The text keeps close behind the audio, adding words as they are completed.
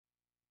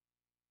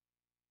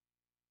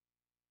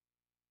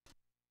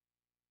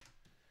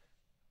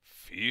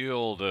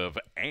Field of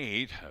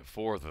 8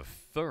 for the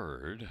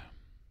third.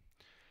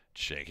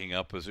 Shaking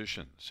up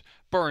positions.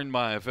 Burn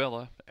My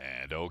Villa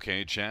and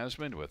OK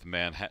Jasmine with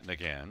Manhattan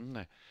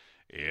again.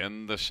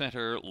 In the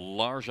center,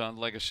 Largent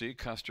Legacy,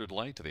 Custard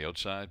Light to the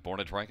outside, Born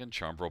a Dragon,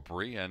 Chambro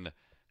Brie, and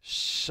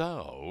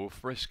So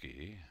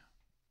Frisky.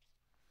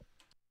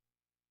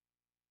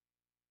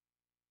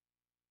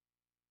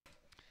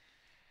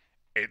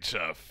 It's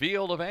a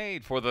field of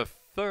 8 for the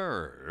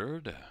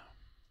third.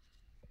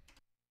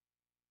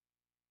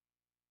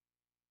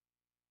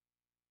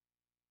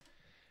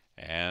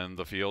 And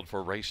the field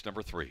for race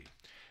number 3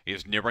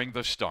 is nearing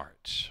the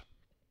start.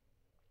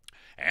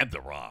 And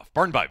they're off.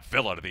 Burned by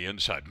Villa to the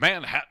inside.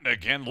 Manhattan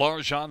again.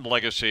 Largent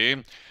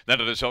Legacy.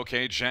 Then it is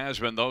OK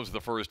Jasmine. Those are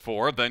the first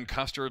 4. Then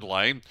Custard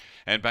Light.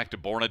 And back to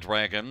Born a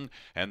Dragon.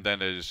 And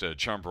then is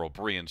Chambro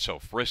Brie and So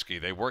Frisky.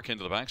 They work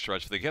into the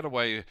backstretch. They get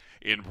away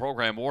in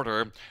program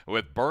order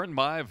with Burn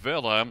My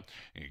Villa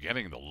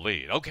getting the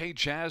lead. OK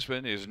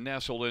Jasmine is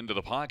nestled into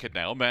the pocket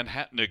now.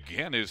 Manhattan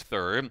again is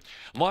third.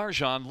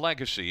 Largent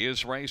Legacy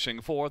is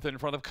racing fourth in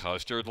front of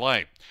Custard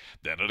Light.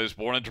 Then it is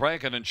Born a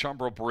Dragon and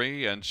Chambro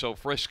Brie and So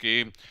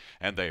Frisky.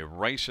 And they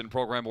race in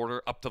program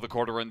order up to the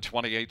quarter in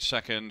 28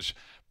 seconds.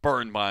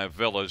 Burn My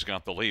Villa's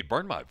got the lead.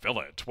 Burn My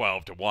Villa at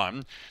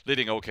 12-1,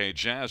 leading OK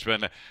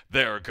Jasmine.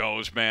 There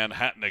goes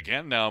Manhattan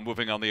again, now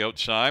moving on the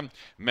outside.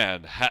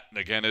 Manhattan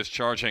again is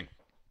charging.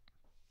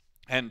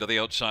 And to the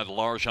outside,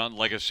 Largent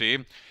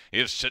Legacy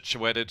is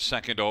situated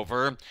second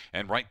over,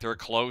 and right there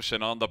close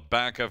and on the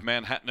back of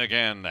Manhattan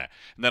again. And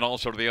then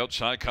also to the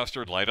outside,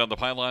 Custard Light. On the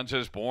pylons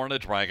is Born a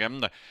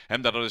Dragon,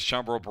 and then it is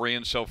Chambro Brie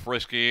and So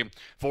Frisky.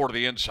 4 to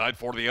the inside,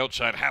 4 to the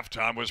outside.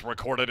 Halftime was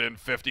recorded in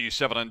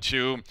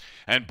 57-2,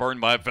 and Burn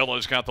My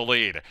Villa's got the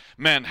lead.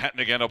 Manhattan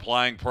again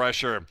applying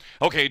pressure.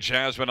 OK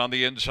Jasmine on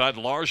the inside,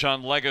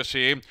 Largent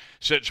Legacy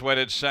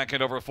situated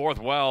second over fourth,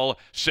 well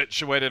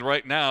situated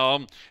right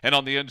now, and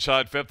on the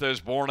inside fifth is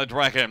Born a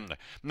Dragon.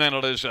 And then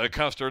it is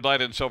Custard Light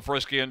and So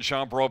Frisky and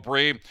Chambro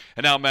Brie.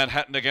 And now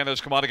Manhattan again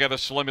has come out to get a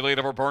slim lead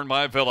over Burn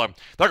My Villa.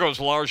 There goes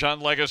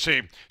Largent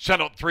Legacy.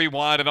 Sent out 3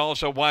 wide, and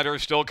also wider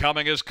still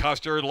coming is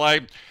Custard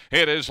Light.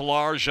 It is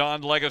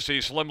Largent Legacy.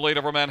 Slim lead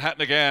over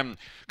Manhattan again.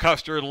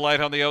 Custard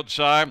Light on the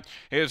outside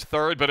is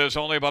third, but is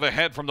only about a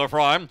head from the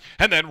front.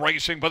 And then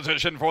racing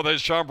position for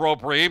this Chambro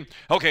Brie.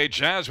 OK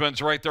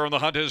Jasmine's right there in the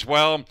hunt as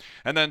well.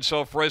 And then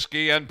So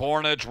Frisky and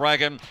Born a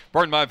Dragon.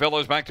 Burn My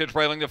Villa's back to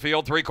trailing the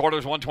field. 3/4,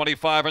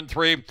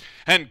 125-3.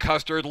 And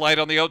Custard Light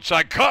on the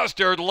outside.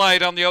 Custard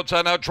Light on the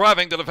outside now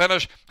driving to the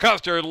finish.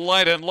 Custard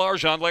Light and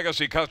Largent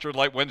Legacy. Custard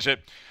Light wins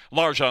it.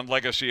 Largent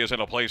Legacy is in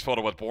a place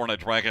photo with Born a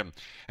Dragon.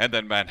 And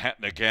then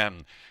Manhattan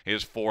again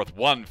is fourth,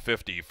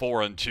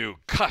 154-2.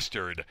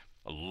 Custard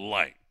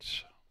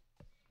Light.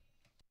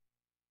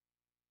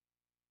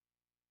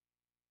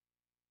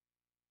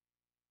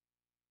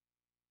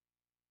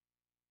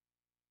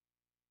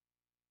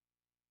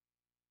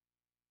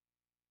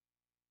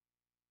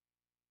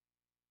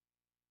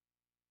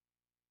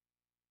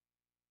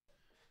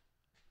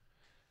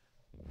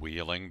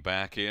 Wheeling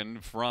back in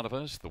front of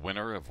us, the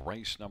winner of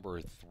race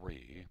number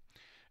 3.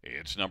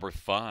 It's number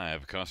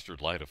 5,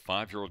 Custard Light, a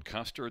 5-year-old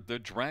Custard, the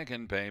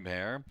Dragon Bay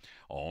mare,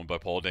 owned by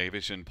Paul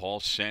Davies and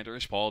Paul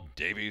Sanders. Paul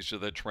Davies,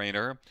 the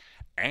trainer,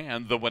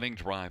 and the winning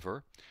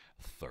driver.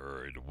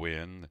 Third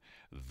win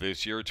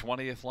this year,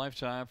 20th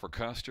lifetime for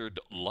Custard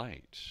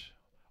Light,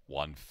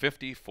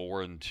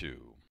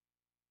 154-2.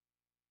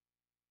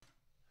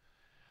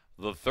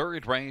 The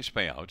third race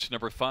payouts,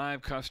 number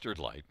 5, Custard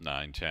Light,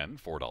 $9.10,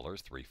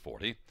 $4,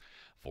 $3.40.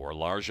 For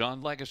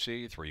Largent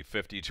Legacy,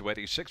 $3.50,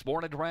 $2.86.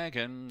 Born a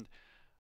Dragon,